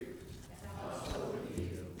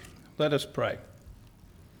Let us pray.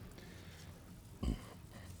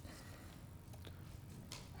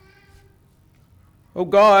 Oh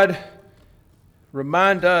God,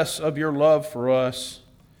 remind us of your love for us,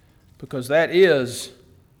 because that is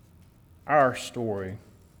our story.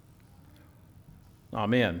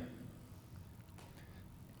 Amen.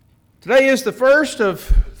 Today is the first of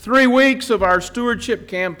 3 weeks of our stewardship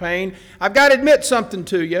campaign. I've got to admit something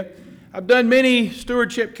to you. I've done many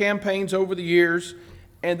stewardship campaigns over the years,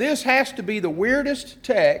 and this has to be the weirdest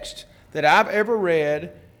text that I've ever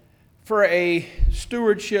read for a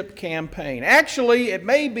stewardship campaign. Actually, it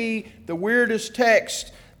may be the weirdest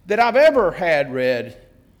text that I've ever had read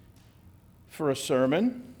for a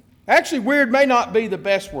sermon. Actually, weird may not be the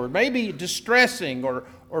best word. Maybe distressing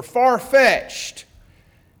or far-fetched.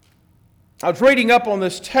 I was reading up on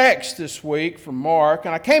this text this week from Mark,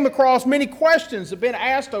 and I came across many questions that have been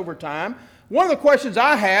asked over time. One of the questions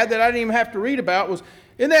I had that I didn't even have to read about was,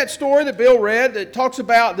 in that story that Bill read, that talks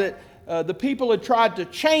about that the people had tried to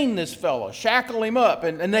chain this fellow, shackle him up,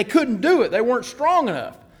 and they couldn't do it. They weren't strong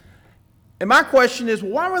enough. And my question is,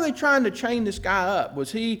 why were they trying to chain this guy up?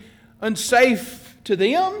 Was he unsafe to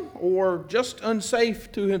them or just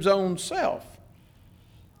unsafe to his own self?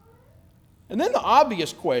 And then the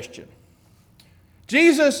obvious question.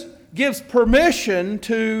 Jesus gives permission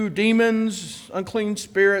to demons, unclean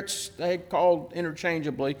spirits, they called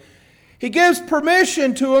interchangeably. He gives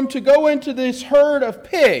permission to them to go into this herd of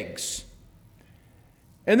pigs.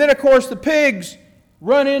 And then, of course, the pigs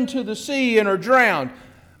run into the sea and are drowned.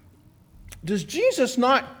 Does Jesus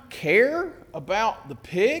not care about the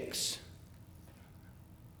pigs?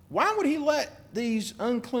 Why would he let these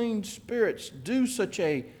unclean spirits do such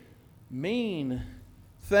a mean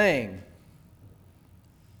thing?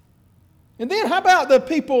 And then how about the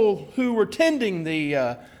people who were tending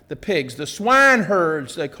the pigs, the swine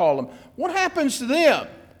herds they call them? What happens to them?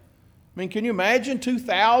 I mean, can you imagine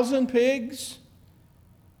 2,000 pigs?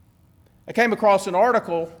 I came across an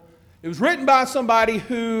article. It was written by somebody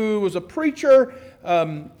who was a preacher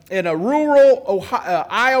in a rural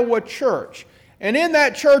Iowa church. And in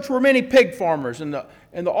that church were many pig farmers. And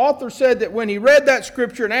the author said that when he read that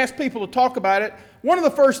scripture and asked people to talk about it, one of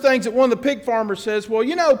the first things that one of the pig farmers says, well,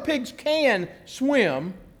 you know, pigs can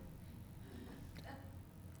swim.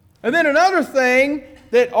 And then another thing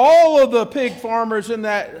that all of the pig farmers in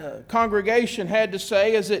that congregation had to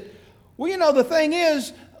say is that, well, you know, the thing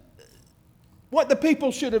is, what the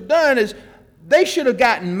people should have done is they should have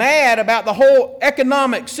gotten mad about the whole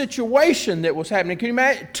economic situation that was happening. Can you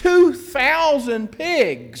imagine? 2,000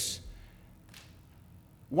 pigs.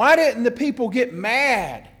 Why didn't the people get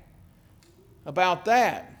mad about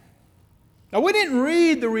that? Now, we didn't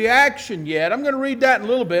read the reaction yet. I'm going to read that in a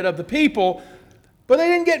little bit of the people, but they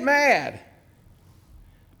didn't get mad.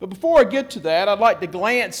 But before I get to that, I'd like to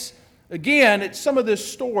glance again at some of this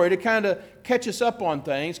story to kind of catch us up on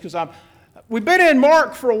things, because we've been in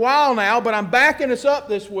Mark for a while now, but I'm backing us up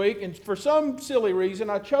this week, and for some silly reason,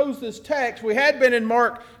 I chose this text. We had been in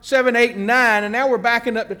Mark 7, 8, and 9, and now we're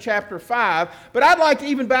backing up to chapter 5. But I'd like to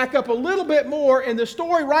even back up a little bit more in the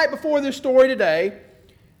story right before this story today.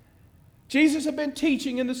 Jesus had been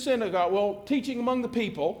teaching in the synagogue, well, teaching among the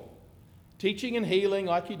people, teaching and healing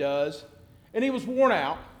like he does, and he was worn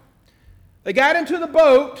out. They got into the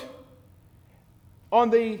boat on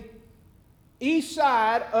the east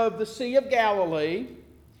side of the Sea of Galilee.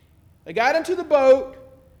 They got into the boat,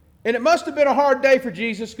 and it must have been a hard day for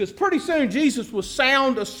Jesus, because pretty soon Jesus was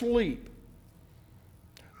sound asleep.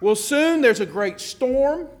 Well, soon there's a great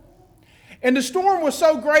storm, and the storm was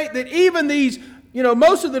so great that even these,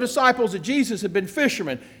 most of the disciples of Jesus had been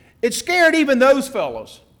fishermen. It scared even those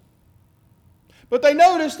fellows. But they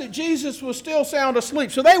noticed that Jesus was still sound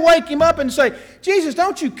asleep. So they wake him up and say, Jesus,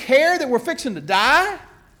 don't you care that we're fixing to die?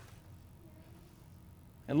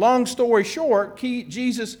 And long story short,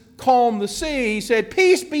 Jesus calmed the sea. He said,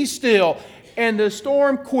 peace, be still. And the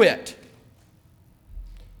storm quit.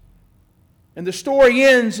 And the story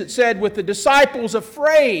ends, it said, with the disciples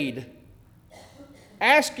afraid,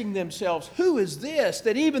 asking themselves, who is this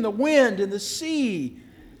that even the wind and the sea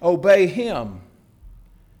obey him?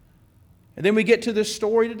 And then we get to this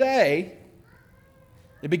story today.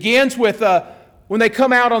 It begins with when they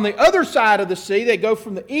come out on the other side of the sea, they go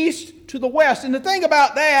from the east to the west. And the thing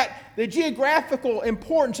about that, the geographical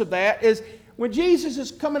importance of that, is when Jesus is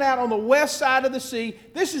coming out on the west side of the sea,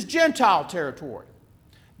 this is Gentile territory.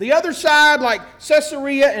 The other side, like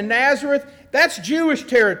Caesarea and Nazareth, that's Jewish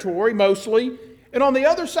territory mostly. And on the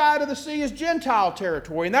other side of the sea is Gentile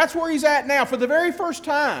territory. And that's where he's at now for the very first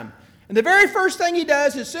time. And the very first thing he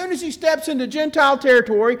does, as soon as he steps into Gentile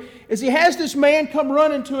territory, is he has this man come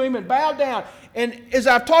running to him and bow down. And as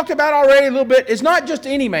I've talked about already a little bit, it's not just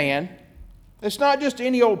any man. It's not just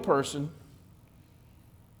any old person.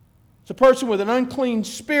 It's a person with an unclean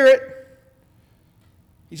spirit.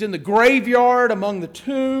 He's in the graveyard among the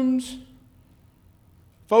tombs.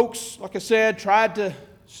 Folks, like I said, tried to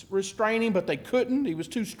restrain him, but they couldn't. He was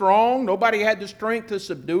too strong. Nobody had the strength to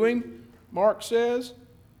subdue him, Mark says.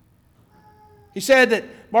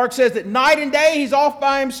 Mark says that night and day he's off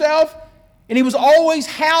by himself, and he was always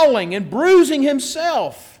howling and bruising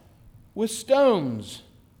himself with stones.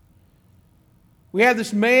 We have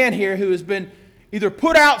this man here who has been either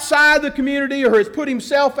put outside the community or has put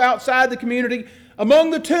himself outside the community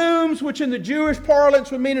among the tombs, which in the Jewish parlance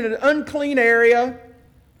would mean an unclean area.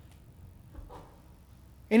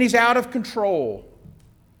 And he's out of control.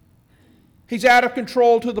 He's out of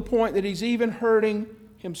control to the point that he's even hurting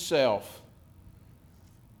himself.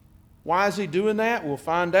 Why is he doing that? We'll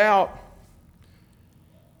find out.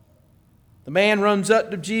 The man runs up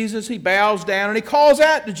to Jesus, he bows down, and he calls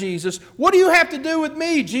out to Jesus, "What do you have to do with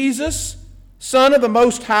me, Jesus, Son of the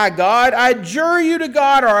Most High God? I adjure you to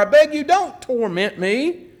God, or I beg you, don't torment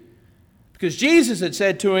me." Because Jesus had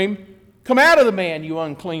said to him, "Come out of the man, you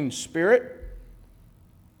unclean spirit."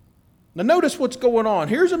 Now notice what's going on.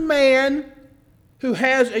 Here's a man who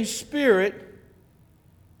has a spirit.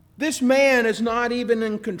 This man is not even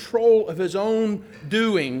in control of his own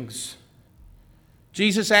doings.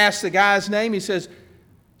 Jesus asks the guy's name. He says,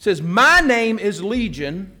 "My name is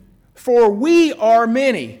Legion, for we are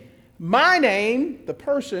many." My name, the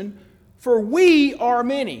person, for we are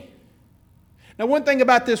many. Now one thing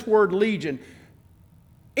about this word legion,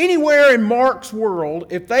 anywhere in Mark's world,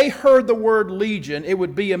 if they heard the word legion, it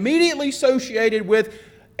would be immediately associated with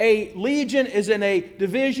a legion is in a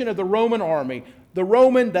division of the Roman army.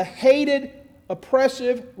 The hated,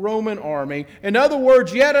 oppressive Roman army. In other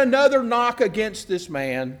words, yet another knock against this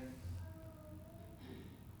man.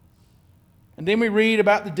 And then we read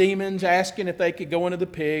about the demons asking if they could go into the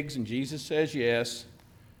pigs, and Jesus says yes.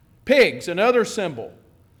 Pigs, another symbol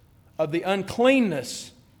of the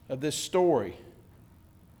uncleanness of this story.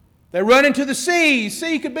 They run into the sea.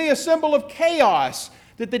 Sea could be a symbol of chaos,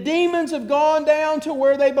 that the demons have gone down to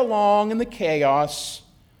where they belong in the chaos.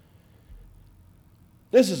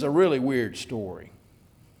 This is a really weird story.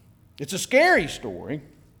 It's a scary story.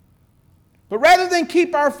 But rather than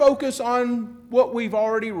keep our focus on what we've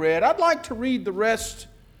already read, I'd like to read the rest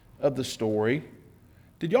of the story.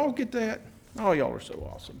 Did y'all get that? Oh, y'all are so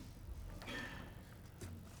awesome.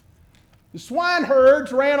 The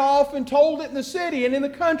swineherds ran off and told it in the city and in the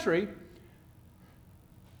country.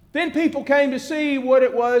 Then people came to see what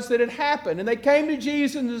it was that had happened. And they came to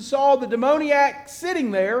Jesus and saw the demoniac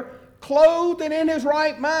sitting there, clothed and in his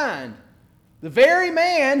right mind, the very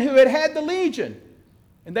man who had had the legion,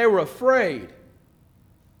 and they were afraid.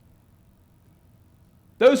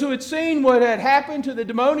 Those who had seen what had happened to the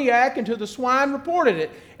demoniac and to the swine reported it,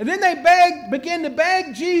 and then they began to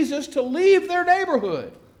beg Jesus to leave their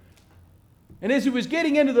neighborhood. And as he was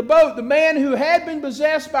getting into the boat, the man who had been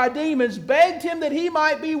possessed by demons begged him that he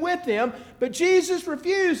might be with them. But Jesus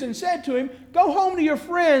refused and said to him, "Go home to your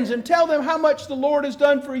friends and tell them how much the Lord has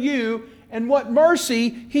done for you and what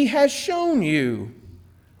mercy he has shown you."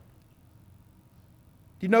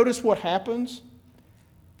 Do you notice what happens?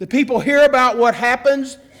 The people hear about what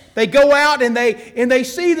happens. They go out and they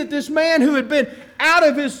see that this man who had been out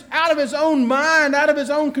of his own mind, out of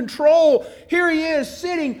his own control, here he is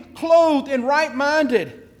sitting clothed and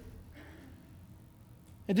right-minded.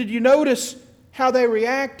 And did you notice how they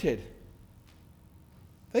reacted?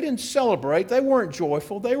 They didn't celebrate. They weren't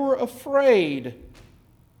joyful. They were afraid.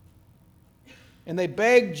 And they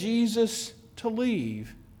begged Jesus to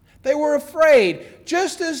leave. They were afraid,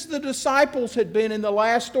 just as the disciples had been in the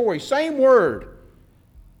last story. Same word,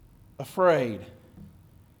 afraid.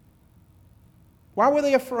 Why were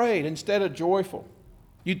they afraid instead of joyful?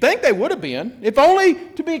 You'd think they would have been, if only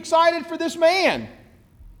to be excited for this man.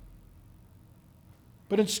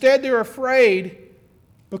 But instead they're afraid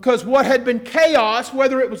because what had been chaos,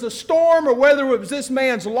 whether it was a storm or whether it was this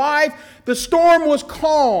man's life, the storm was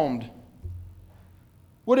calmed.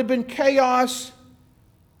 What had been chaos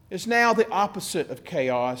is now the opposite of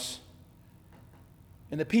chaos.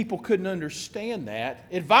 And the people couldn't understand that.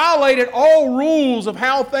 It violated all rules of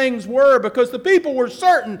how things were because the people were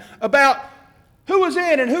certain about who was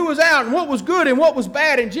in and who was out and what was good and what was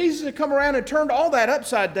bad. And Jesus had come around and turned all that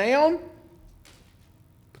upside down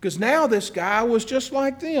because now this guy was just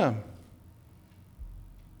like them.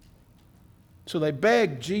 So they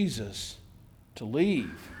begged Jesus to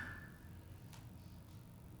leave.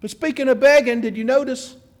 But speaking of begging, did you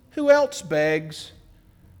notice who else begs?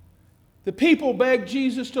 The people beg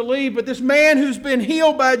Jesus to leave, but this man who's been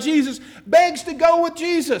healed by Jesus begs to go with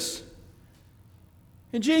Jesus.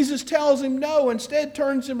 And Jesus tells him no, instead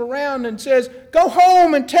turns him around and says, go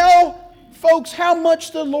home and tell folks how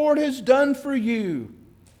much the Lord has done for you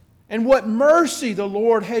and what mercy the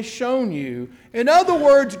Lord has shown you. In other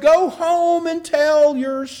words, go home and tell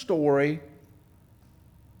your story.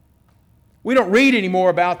 We don't read any more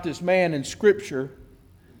about this man in Scripture.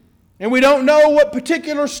 And we don't know what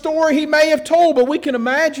particular story he may have told, but we can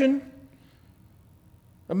imagine.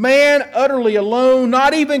 A man utterly alone,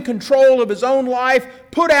 not even control of his own life,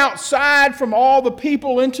 put outside from all the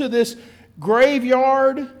people into this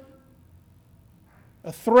graveyard.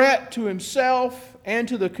 A threat to himself and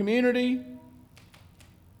to the community.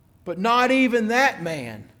 But not even that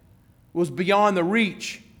man was beyond the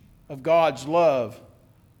reach of God's love.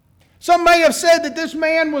 Some may have said that this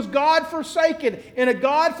man was God-forsaken, in a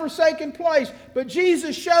God-forsaken place. But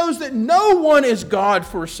Jesus shows that no one is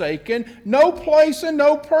God-forsaken, no place and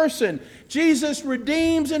no person. Jesus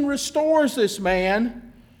redeems and restores this man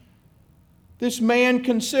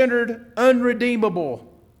considered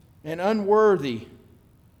unredeemable and unworthy.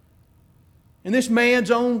 In this man's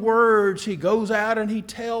own words, he goes out and he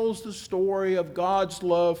tells the story of God's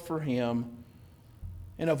love for him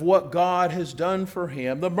and of what God has done for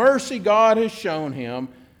him, the mercy God has shown him.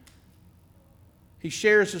 He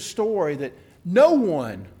shares a story that no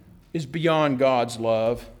one is beyond God's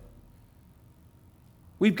love.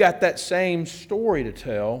 We've got that same story to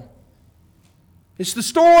tell. It's the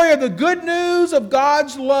story of the good news of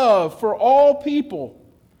God's love for all people.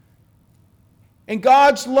 And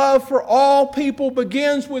God's love for all people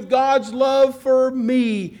begins with God's love for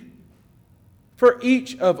me, for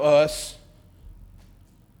each of us.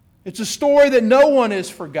 It's a story that no one is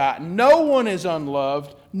forgotten, no one is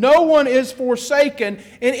unloved, no one is forsaken,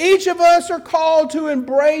 and each of us are called to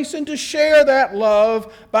embrace and to share that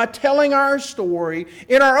love by telling our story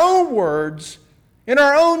in our own words, in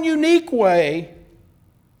our own unique way,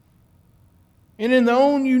 and in the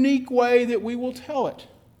own unique way that we will tell it.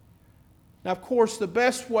 Now, of course, the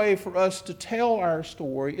best way for us to tell our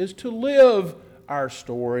story is to live our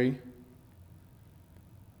story.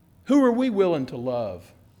 Who are we willing to love?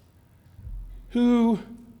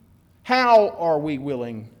 How are we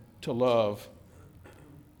willing to love?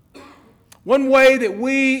 One way that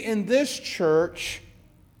we in this church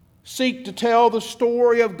seek to tell the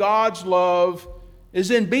story of God's love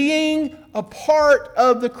is in being a part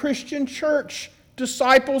of the Christian church,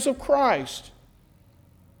 disciples of Christ.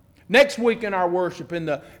 Next week in our worship, in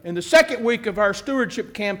the second week of our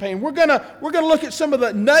stewardship campaign, we're gonna look at some of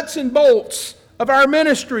the nuts and bolts of our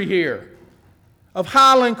ministry here, of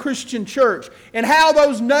Highland Christian Church, and how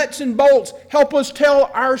those nuts and bolts help us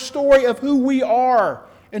tell our story of who we are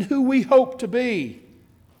and who we hope to be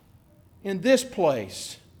in this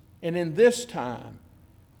place and in this time.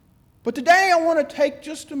 But today I want to take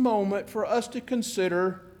just a moment for us to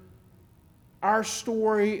consider our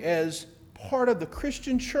story as part of the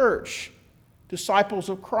Christian church, disciples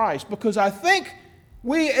of Christ, because I think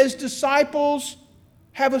we as disciples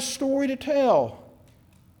have a story to tell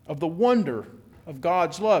of the wonder of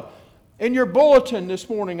God's love. In your bulletin this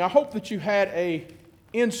morning, I hope that you had an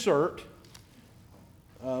insert.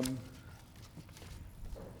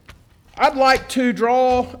 I'd like to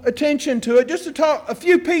draw attention to it, just to talk a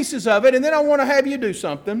few pieces of it, and then I want to have you do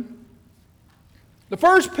something. The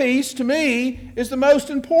first piece, to me, is the most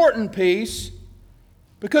important piece,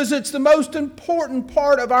 because it's the most important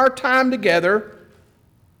part of our time together.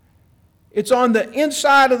 It's on the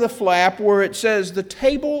inside of the flap where it says, "The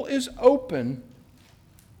table is open."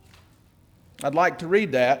 I'd like to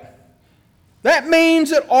read that. That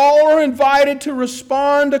means that all are invited to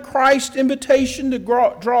respond to Christ's invitation to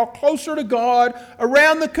draw closer to God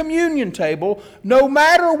around the communion table, no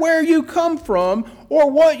matter where you come from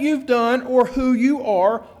or what you've done or who you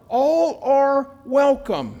are. All are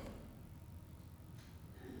welcome.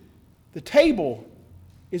 The table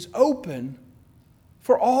is open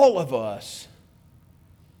for all of us.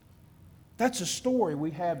 That's a story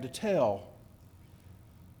we have to tell.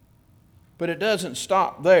 But it doesn't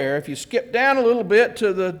stop there. If you skip down a little bit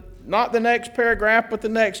to not the next paragraph, but the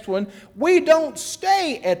next one, we don't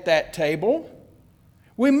stay at that table.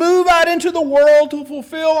 We move out into the world to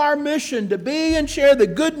fulfill our mission, to be and share the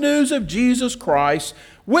good news of Jesus Christ,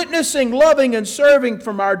 witnessing, loving, and serving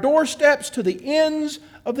from our doorsteps to the ends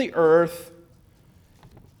of the earth.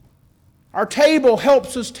 Our table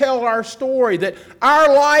helps us tell our story, that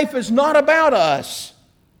our life is not about us.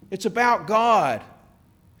 It's about God.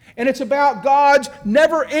 And it's about God's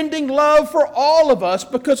never-ending love for all of us,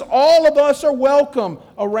 because all of us are welcome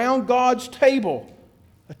around God's table,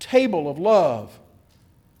 a table of love.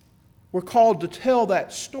 We're called to tell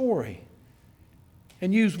that story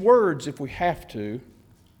and use words if we have to.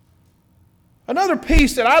 Another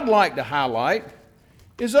piece that I'd like to highlight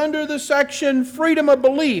is under the section Freedom of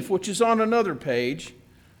Belief, which is on another page.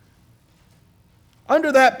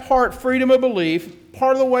 Under that part, Freedom of Belief,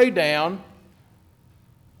 part of the way down,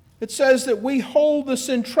 it says that we hold the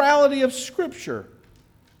centrality of Scripture,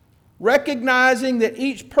 recognizing that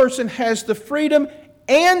each person has the freedom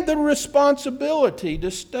and the responsibility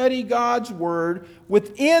to study God's Word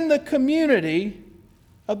within the community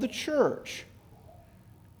of the church.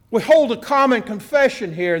 We hold a common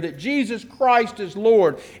confession here that Jesus Christ is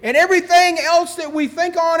Lord. And everything else that we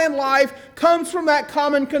think on in life comes from that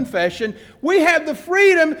common confession. We have the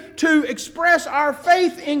freedom to express our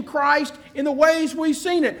faith in Christ in the ways we've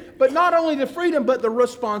seen it. But not only the freedom, but the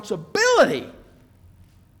responsibility.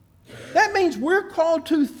 That means we're called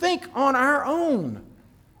to think on our own.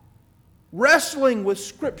 Wrestling with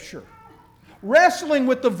Scripture. Wrestling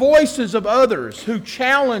with the voices of others who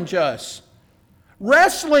challenge us.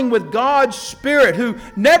 Wrestling with God's Spirit, who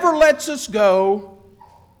never lets us go,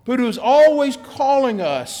 but who is always calling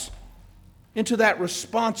us into that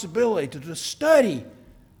responsibility to study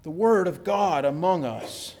the Word of God among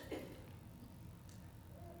us.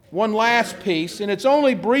 One last piece, and it's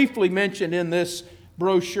only briefly mentioned in this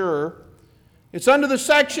brochure. It's under the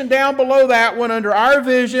section down below that one, under Our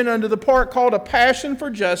Vision, under the part called A Passion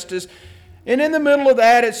for Justice. And in the middle of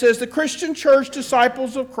that, it says, the Christian Church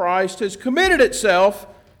Disciples of Christ has committed itself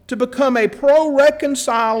to become a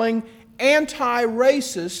pro-reconciling,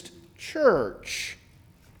 anti-racist church.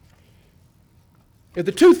 At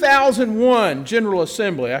the 2001 General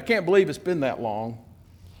Assembly, I can't believe it's been that long,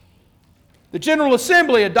 the General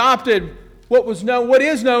Assembly adopted what is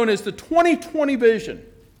known as the 2020 vision.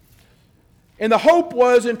 And the hope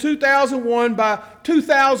was in 2001, by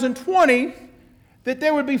 2020, that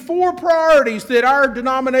there would be 4 priorities that our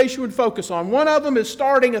denomination would focus on. One of them is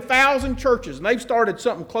starting 1,000 churches, and they've started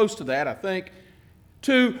something close to that, I think,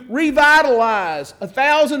 to revitalize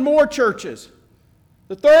 1,000 more churches.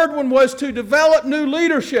 The third one was to develop new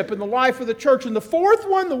leadership in the life of the church. And the fourth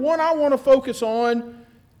one, the one I want to focus on,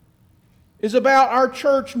 is about our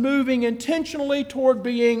church moving intentionally toward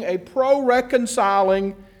being a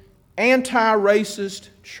pro-reconciling, anti-racist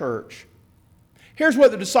church. Here's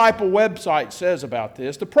what the Disciple website says about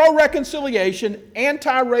this. The Pro-Reconciliation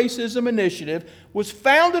Anti-Racism Initiative was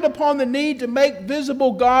founded upon the need to make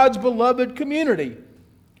visible God's beloved community.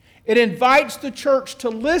 It invites the church to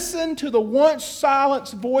listen to the once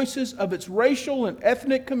silenced voices of its racial and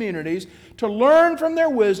ethnic communities, to learn from their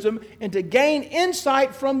wisdom, and to gain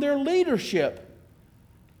insight from their leadership.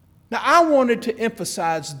 Now, I wanted to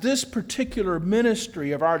emphasize this particular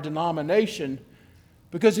ministry of our denomination,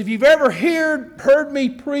 because if you've ever heard me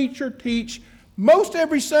preach or teach, most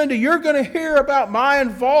every Sunday you're going to hear about my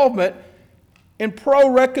involvement in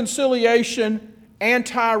pro-reconciliation,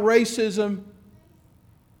 anti-racism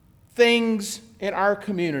things in our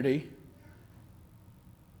community.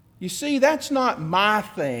 You see, that's not my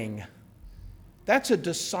thing. That's a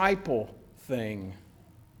disciple thing.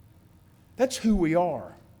 That's who we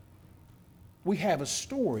are. We have a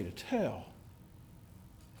story to tell.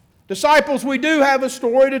 Disciples, we do have a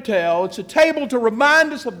story to tell. It's a table to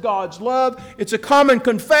remind us of God's love. It's a common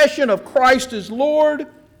confession of Christ as Lord,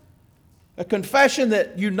 a confession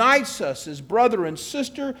that unites us as brother and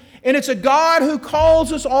sister, and it's a God who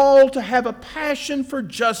calls us all to have a passion for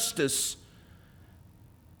justice.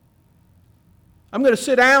 I'm going to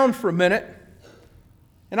sit down for a minute,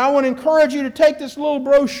 and I want to encourage you to take this little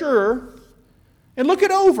brochure and look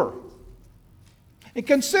it over. And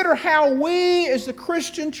consider how we, as the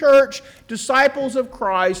Christian church, disciples of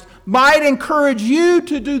Christ, might encourage you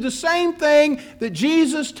to do the same thing that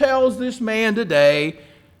Jesus tells this man today,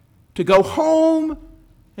 to go home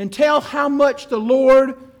and tell how much the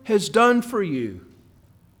Lord has done for you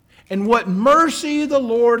and what mercy the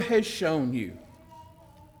Lord has shown you.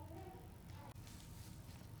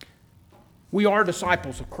 We are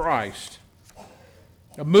disciples of Christ,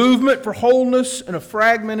 a movement for wholeness in a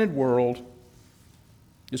fragmented world.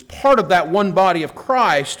 As part of that one body of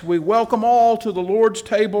Christ, we welcome all to the Lord's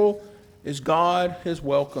table as God has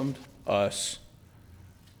welcomed us.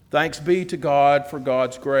 Thanks be to God for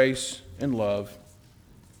God's grace and love.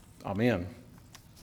 Amen.